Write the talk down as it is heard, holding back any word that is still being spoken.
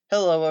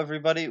Hello,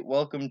 everybody.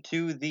 Welcome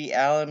to the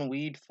Alan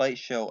Weed Fight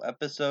Show,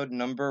 episode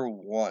number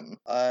 1.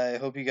 I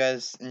hope you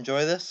guys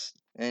enjoy this,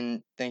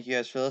 and thank you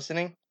guys for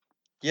listening.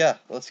 Yeah,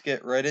 let's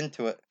get right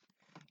into it.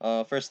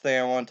 First thing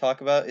I want to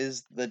talk about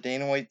is the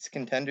Dana White's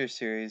Contender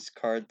Series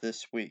card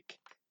this week.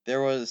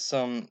 There was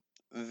some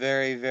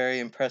very, very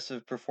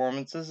impressive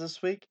performances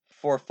this week.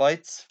 4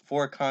 fights,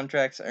 4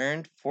 contracts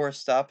earned, 4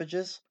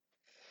 stoppages.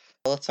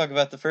 Let's talk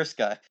about the first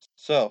guy.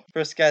 So,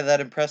 first guy that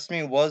impressed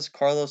me was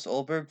Carlos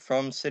Ulberg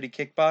from City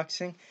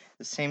Kickboxing,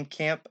 the same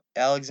camp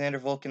Alexander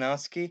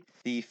Volkanovski,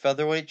 the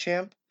featherweight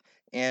champ,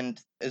 and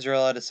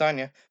Israel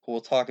Adesanya, who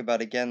we'll talk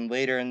about again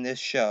later in this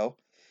show,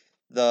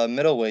 the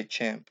middleweight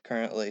champ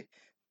currently.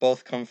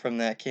 Both come from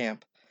that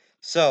camp.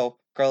 So,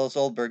 Carlos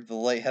Ulberg, the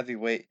light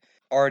heavyweight,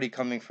 already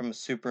coming from a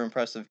super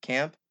impressive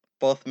camp.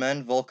 Both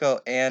men, Volko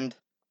and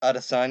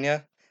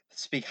Adesanya,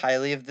 speak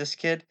highly of this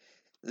kid.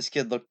 This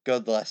kid looked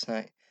good last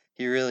night.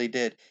 He really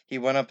did. He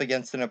went up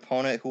against an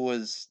opponent who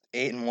was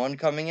 8-1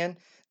 coming in,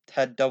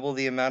 had double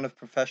the amount of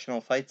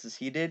professional fights as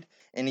he did,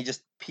 and he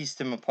just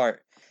pieced him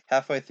apart.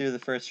 Halfway through the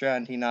first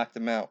round, he knocked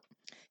him out.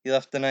 He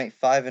left the night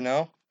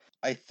 5-0.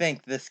 I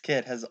think this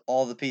kid has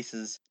all the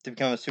pieces to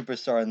become a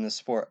superstar in this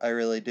sport. I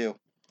really do.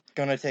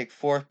 Gonna take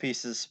 4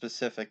 pieces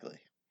specifically.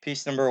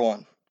 Piece number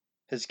 1,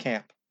 his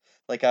camp.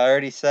 Like I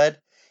already said,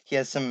 he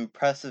has some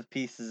impressive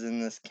pieces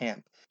in this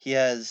camp. He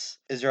has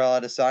Israel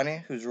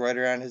Adesanya, who's right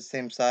around his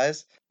same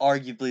size,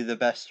 arguably the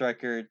best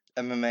striker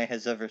MMA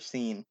has ever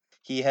seen.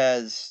 He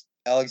has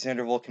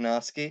Alexander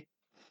Volkanovski,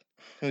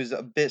 who's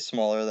a bit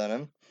smaller than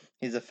him.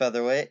 He's a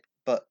featherweight,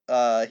 but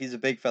he's a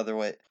big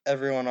featherweight.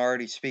 Everyone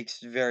already speaks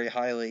very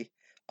highly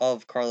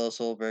of Carlos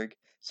Ulberg,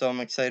 so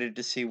I'm excited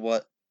to see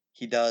what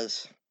he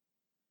does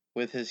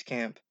with his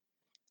camp.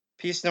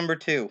 Piece number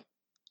 2,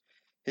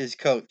 his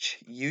coach,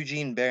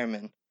 Eugene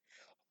Behrman,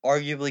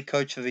 arguably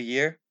coach of the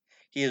year.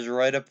 He is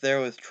right up there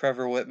with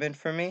Trevor Whitman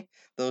for me.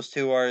 Those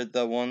two are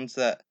the ones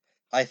that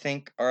I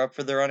think are up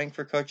for the running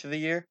for coach of the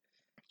year.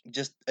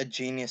 Just a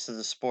genius of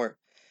the sport.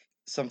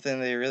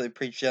 Something they really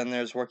preach down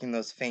there is working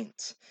those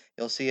feints.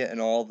 You'll see it in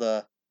all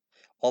the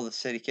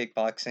city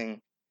kickboxing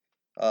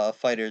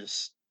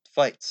fighters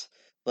fights.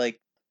 Like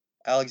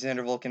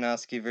Alexander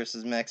Volkanovski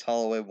versus Max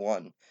Holloway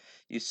 1.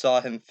 You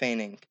saw him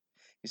feigning.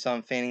 You saw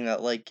him feigning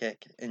that leg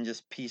kick and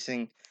just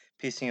piecing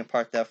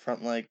apart that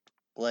front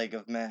leg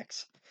of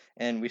Max.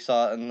 And we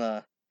saw it in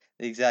the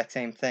exact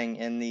same thing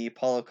in the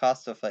Paulo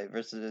Costa fight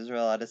versus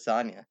Israel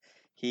Adesanya.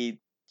 He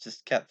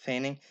just kept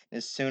feigning.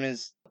 As soon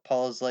as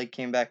Paulo's leg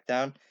came back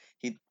down,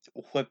 he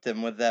whipped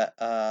him with that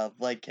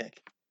leg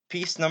kick.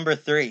 Piece number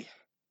 3,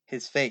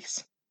 his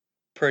face.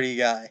 Pretty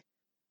guy.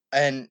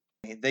 And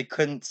they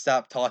couldn't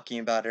stop talking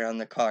about it on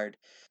the card.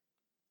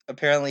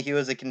 Apparently, he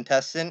was a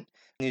contestant,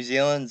 New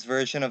Zealand's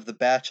version of The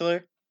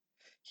Bachelor.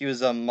 He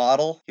was a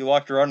model. He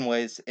walked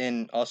runways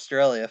in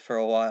Australia for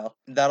a while.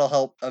 That'll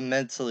help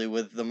immensely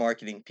with the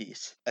marketing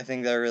piece. I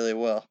think that really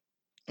will.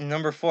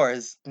 Number 4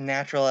 is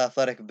natural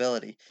athletic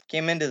ability.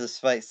 Came into this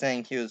fight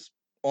saying he was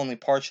only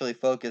partially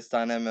focused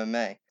on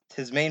MMA.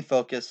 His main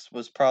focus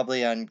was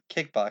probably on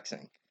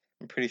kickboxing.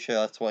 I'm pretty sure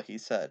that's what he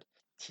said.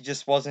 He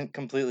just wasn't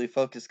completely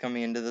focused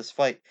coming into this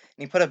fight.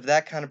 And he put up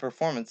that kind of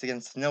performance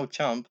against no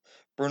chump.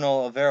 Bruno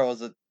Oliveira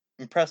was an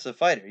impressive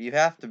fighter. You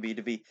have to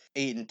be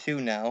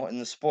 8-2 now in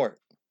the sport.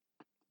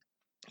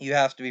 You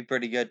have to be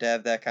pretty good to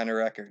have that kind of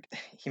record.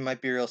 He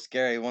might be real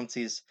scary once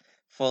he's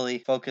fully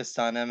focused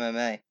on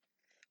MMA.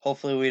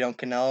 Hopefully we don't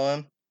Canelo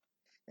him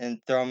and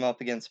throw him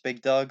up against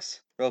big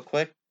dogs real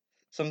quick.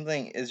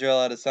 Something Israel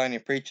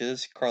Adesanya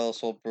preaches,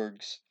 Carlos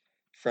Ulberg's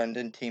friend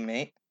and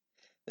teammate,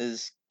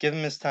 is give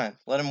him his time.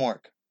 Let him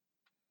work.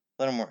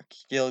 Let him work.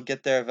 He'll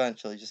get there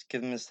eventually. Just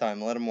give him his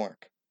time. Let him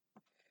work.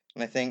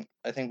 And I think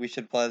we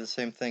should apply the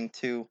same thing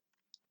too.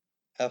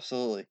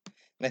 Absolutely.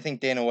 And I think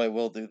Dana White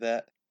will do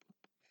that.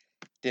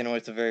 Dana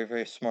White's a very,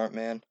 very smart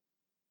man.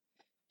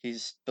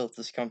 He's built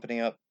this company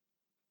up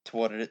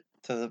to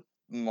the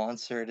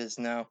monster it is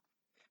now.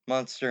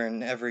 Monster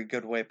in every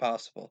good way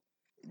possible.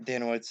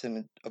 Dana White's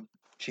a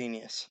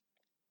genius.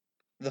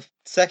 The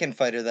second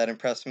fighter that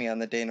impressed me on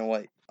Dana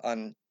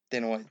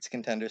White's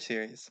Contender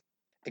Series,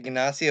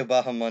 Ignacio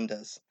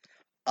Bahamondes.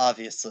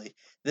 Obviously,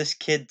 this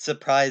kid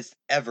surprised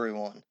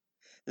everyone.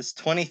 This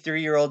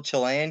 23-year-old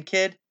Chilean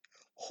kid,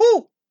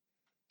 whoo,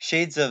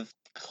 shades of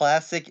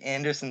classic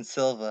Anderson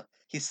Silva.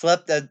 He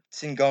slept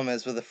Edson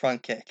Gomez with a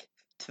front kick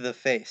to the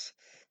face.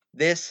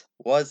 This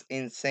was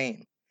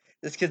insane.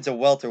 This kid's a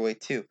welterweight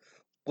too,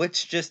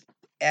 which just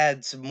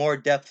adds more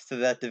depth to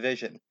that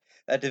division.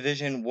 That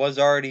division was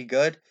already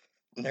good,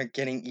 and they're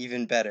getting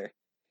even better.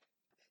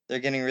 They're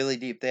getting really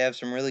deep. They have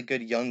some really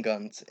good young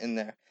guns in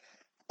there.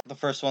 The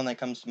first one that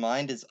comes to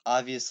mind is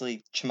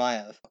obviously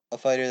Chimaev, a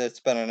fighter that's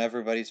been on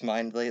everybody's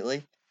mind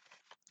lately.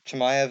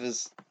 Chimaev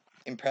is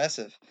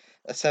impressive.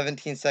 A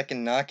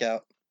 17-second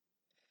knockout.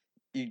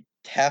 You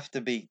have to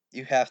be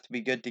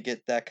good to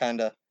get that kind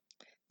of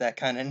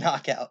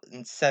knockout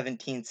in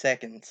 17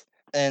 seconds.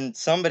 And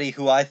somebody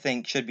who I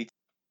think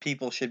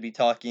people should be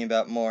talking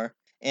about more.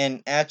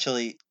 And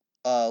actually,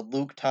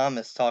 Luke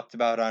Thomas talked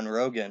about on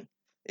Rogan.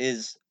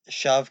 is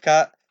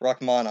Shavkat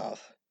Rakhmonov.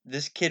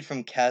 This kid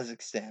from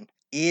Kazakhstan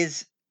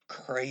is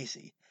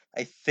crazy.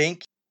 I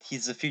think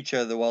he's the future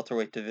of the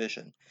welterweight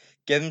division.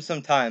 Give him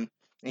some time,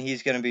 and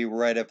he's going to be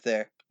right up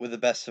there with the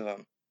best of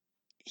them.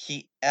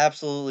 He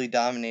absolutely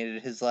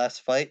dominated his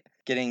last fight,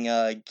 getting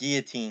a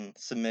guillotine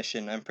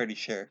submission, I'm pretty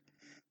sure,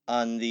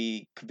 on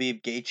the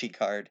Khabib Gaethje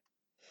card.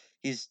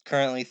 He's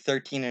currently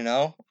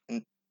 13-0,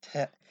 and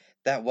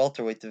that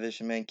welterweight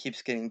division, man,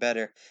 keeps getting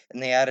better.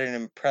 And they added an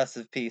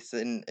impressive piece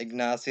in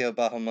Ignacio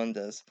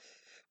Bahamondes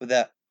with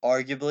that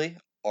arguably,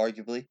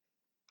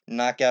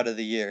 knockout of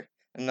the year.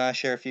 I'm not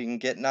sure if you can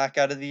get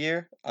knockout of the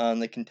year on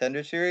the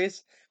Contender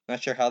Series. I'm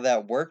not sure how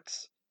that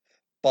works,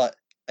 but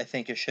I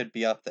think it should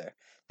be up there.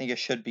 I think it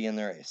should be in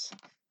the race.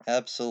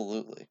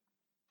 Absolutely.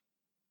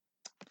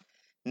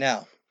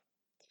 Now,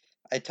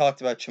 I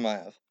talked about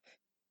Chimaev.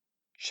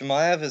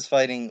 Chimaev is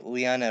fighting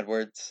Leon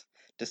Edwards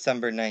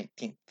December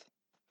 19th.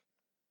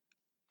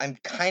 I'm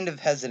kind of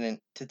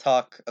hesitant to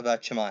talk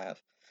about Chimaev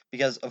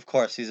because, of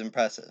course, he's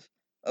impressive.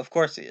 Of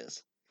course he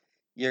is.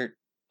 You're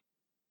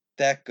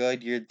that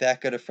good. You're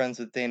that good of friends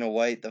with Dana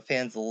White. The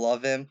fans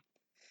love him.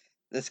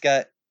 This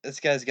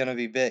guy's gonna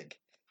be big.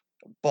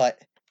 But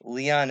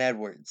Leon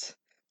Edwards,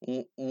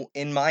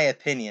 in my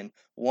opinion,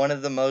 one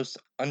of the most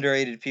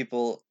underrated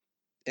people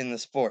in the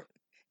sport.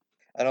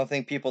 I don't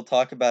think people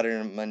talk about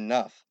him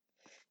enough.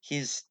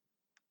 He's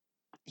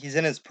he's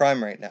in his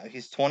prime right now.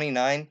 He's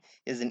 29,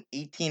 is an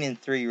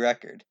 18-3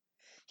 record.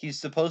 He's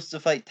supposed to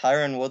fight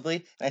Tyron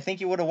Woodley, and I think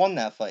he would have won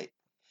that fight.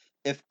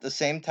 If the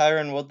same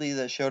Tyron Woodley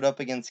that showed up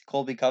against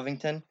Colby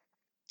Covington,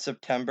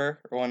 September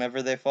or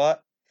whenever they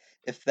fought,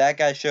 if that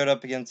guy showed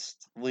up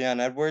against Leon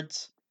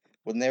Edwards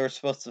when they were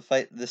supposed to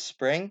fight this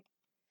spring,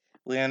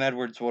 Leon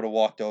Edwards would have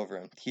walked over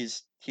him.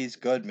 He's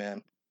good,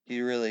 man.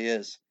 He really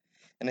is.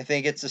 And I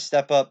think it's a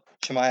step up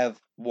Chimaev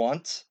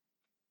wants.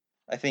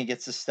 I think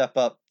it's a step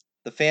up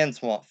the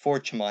fans want for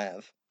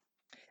Chimaev.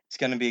 It's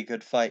going to be a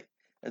good fight.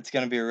 It's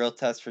going to be a real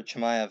test for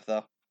Chimaev,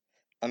 though.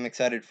 I'm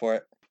excited for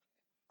it.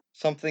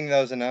 Something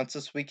that was announced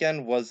this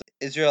weekend was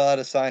Israel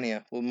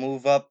Adesanya will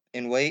move up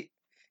in weight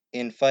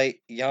and fight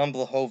Jan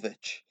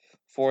Blachowicz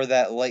for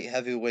that light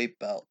heavyweight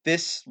belt.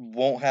 This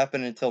won't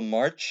happen until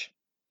March,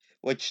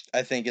 which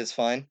I think is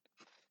fine.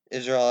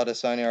 Israel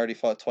Adesanya already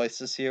fought twice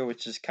this year,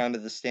 which is kind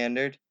of the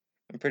standard,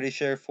 I'm pretty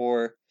sure,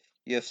 for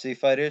UFC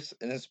fighters,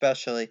 and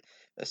especially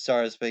a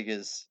star as big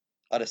as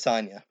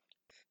Adesanya.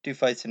 2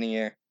 fights in a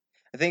year.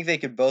 I think they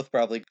could both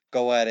probably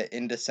go at it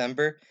in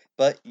December,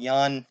 but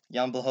Jan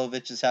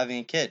Blachowicz is having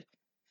a kid,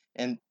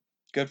 and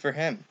good for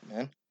him,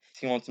 man.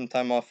 He wants some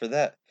time off for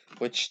that,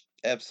 which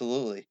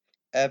absolutely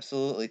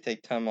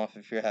take time off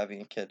if you're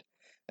having a kid.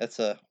 That's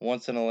a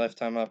once in a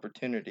lifetime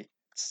opportunity.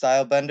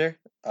 Stylebender,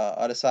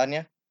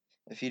 Adesanya.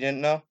 If you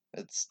didn't know,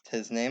 it's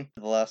his name,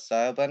 the last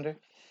Stylebender.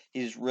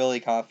 He's really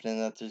confident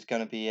that there's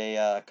going to be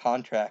a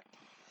contract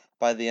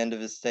by the end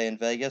of his stay in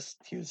Vegas.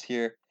 He was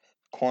here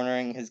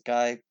cornering his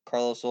guy,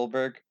 Carlos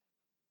Ulberg.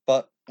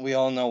 But we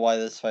all know why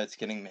this fight's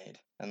getting made.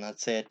 And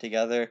let's say it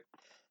together.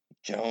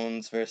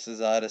 Jones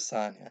versus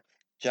Adesanya.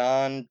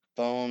 John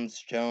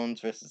Bones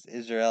Jones versus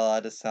Israel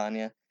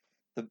Adesanya.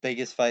 The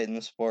biggest fight in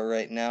the sport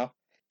right now.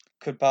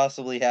 Could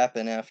possibly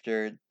happen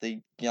after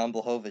the Jan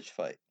Blachowicz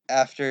fight.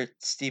 After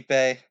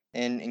Stipe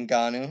and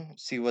Ngannou,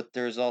 see what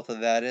the result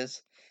of that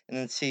is. And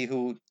then see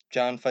who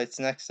John fights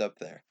next up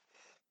there.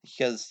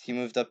 Because he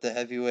moved up to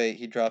heavyweight,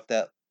 he dropped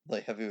that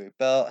light heavyweight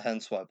belt,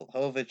 hence why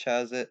Blachowicz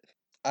has it.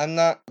 I'm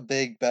not a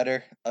big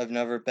better. I've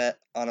never bet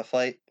on a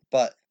fight,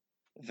 but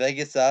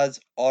Vegas odds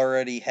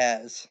already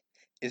has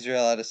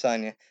Israel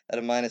Adesanya at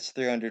a minus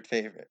 300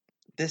 favorite.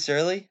 This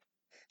early,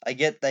 I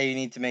get that you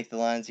need to make the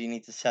lines, you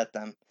need to set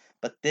them,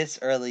 but this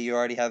early you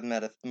already have him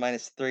at a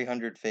minus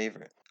 300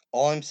 favorite.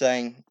 All I'm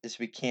saying is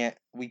we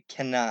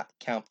cannot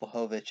count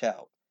Blachowicz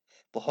out.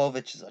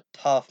 Blachowicz is a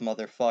tough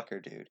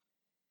motherfucker, dude.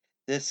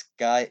 This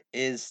guy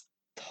is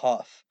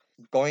tough.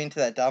 Going into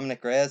that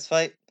Dominic Reyes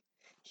fight,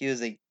 he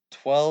was a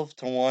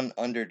 12-1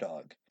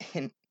 underdog.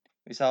 And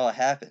we saw what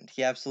happened.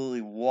 He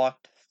absolutely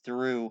walked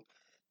through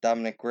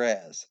Dominic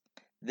Reyes.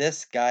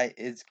 This guy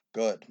is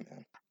good,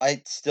 man.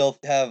 I still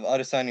have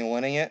Adesanya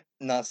winning it.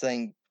 Not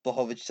saying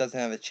Blachowicz doesn't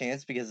have a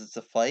chance because it's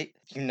a fight.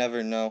 You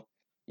never know.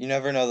 You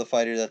never know the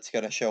fighter that's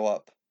going to show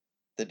up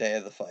the day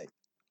of the fight.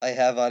 I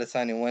have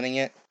Adesanya winning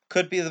it.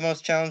 Could be the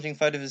most challenging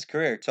fight of his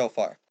career so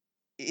far.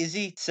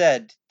 Izzy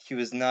said he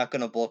was not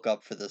going to bulk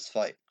up for this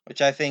fight,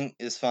 which I think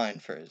is fine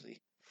for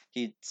Izzy.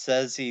 He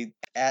says he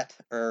at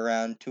or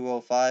around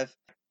 205.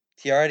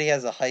 He already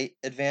has a height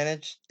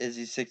advantage.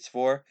 Izzy's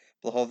 6'4",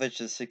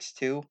 Blachowicz is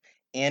 6'2",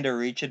 and a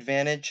reach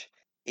advantage,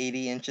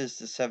 80 inches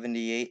to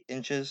 78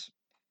 inches.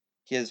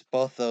 He has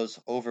both those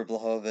over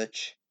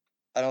Blachowicz.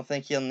 I don't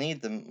think he'll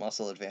need the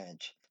muscle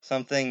advantage.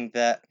 Something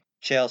that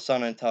Chael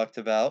Sonnen talked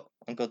about,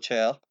 Uncle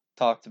Chael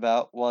talked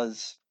about,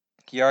 was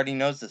he already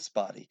knows this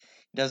body.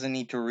 He doesn't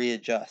need to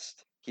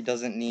readjust. He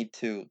doesn't need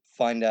to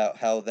find out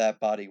how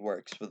that body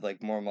works with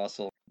like more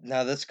muscle.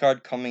 Now this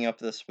card coming up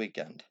this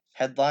weekend.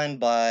 Headlined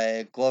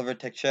by Glover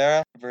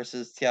Teixeira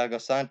versus Thiago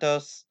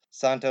Santos.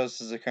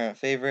 Santos is the current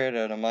favorite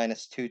at a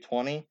minus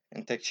 220,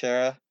 and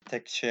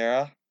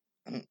Teixeira,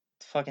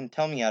 fucking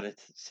tell me how to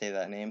say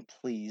that name,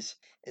 please.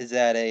 Is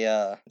that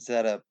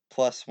a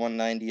plus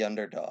 190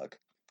 underdog?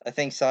 I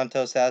think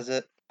Santos has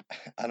it.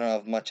 I don't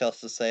have much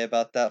else to say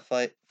about that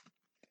fight.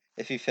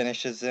 If he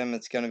finishes him,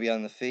 it's going to be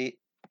on the feet.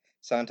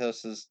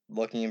 Santos is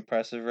looking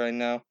impressive right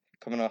now,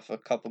 coming off a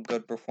couple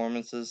good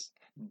performances.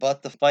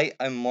 But the fight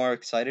I'm more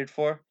excited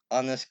for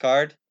on this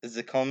card is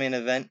the co-main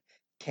event: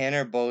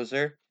 Tanner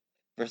Boser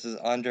versus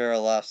Andrei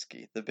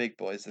Arlovsky, the big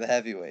boys, the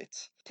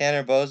heavyweights.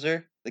 Tanner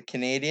Boser, the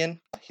Canadian,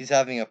 he's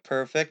having a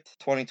perfect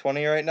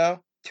 2020 right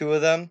now. Two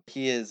of them,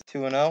 he is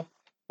 2-0,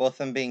 both of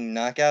them being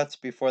knockouts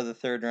before the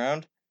third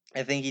round.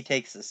 I think he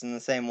takes this in the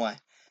same way.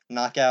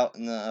 Knockout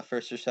in the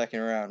first or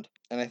second round.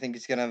 And I think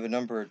he's going to have a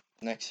number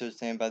next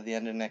Thursday and by the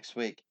end of next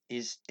week.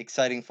 He's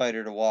exciting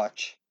fighter to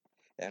watch.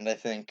 And I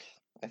think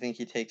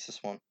he takes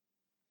this one.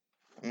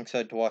 I'm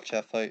excited to watch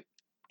that fight.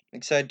 I'm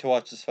excited to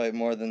watch this fight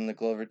more than the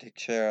Glover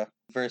Teixeira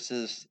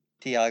versus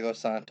Thiago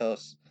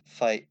Santos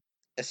fight.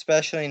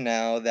 Especially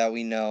now that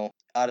we know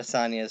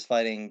Adesanya is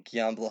fighting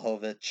Jan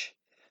Blachowicz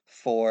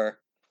for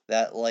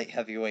that light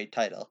heavyweight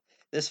title.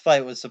 This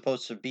fight was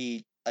supposed to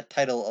be a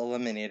title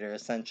eliminator,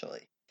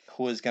 essentially.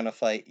 Who is going to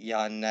fight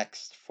Jan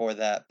next for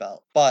that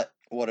belt? But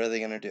what are they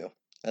going to do?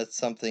 That's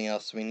something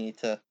else. We need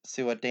to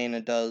see what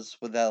Dana does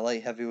with that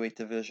light heavyweight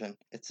division.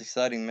 It's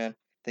exciting, man.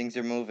 Things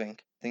are moving.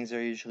 Things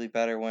are usually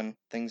better when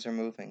things are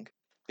moving.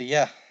 But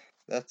yeah,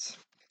 that's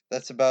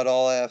about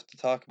all I have to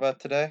talk about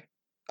today.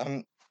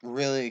 I'm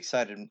really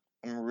excited.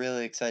 I'm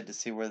really excited to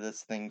see where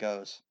this thing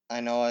goes.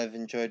 I know I've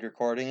enjoyed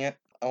recording it.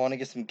 I want to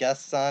get some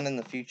guests on in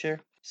the future.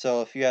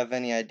 So if you have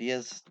any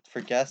ideas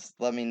for guests,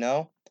 let me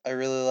know. I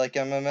really like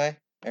MMA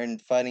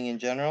and fighting in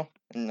general,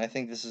 and I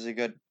think this is a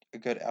good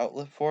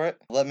outlet for it.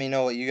 Let me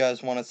know what you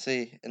guys want to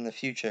see in the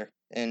future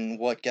and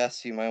what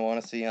guests you might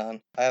want to see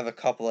on. I have a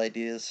couple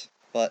ideas,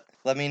 but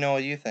let me know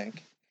what you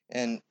think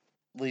and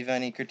leave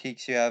any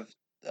critiques you have,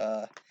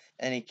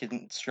 any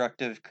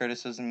constructive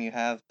criticism you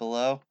have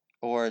below,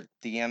 or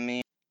DM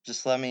me.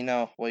 Just let me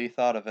know what you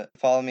thought of it.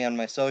 Follow me on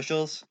my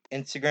socials: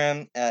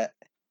 Instagram at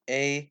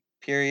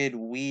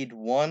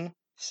a.weed1,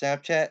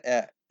 Snapchat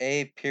at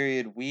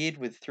a.weed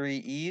with 3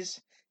 E's,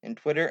 and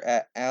Twitter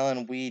at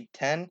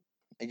AlanWeed10.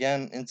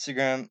 Again,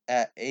 Instagram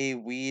at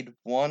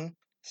aweed1,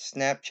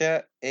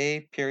 Snapchat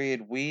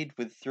a.weed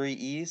with 3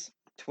 E's,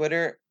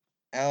 Twitter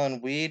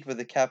Alan Weed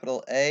with a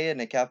capital A and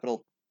a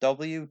capital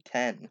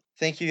W10.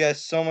 Thank you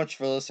guys so much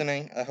for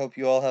listening. I hope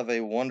you all have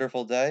a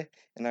wonderful day,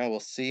 and I will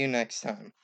see you next time.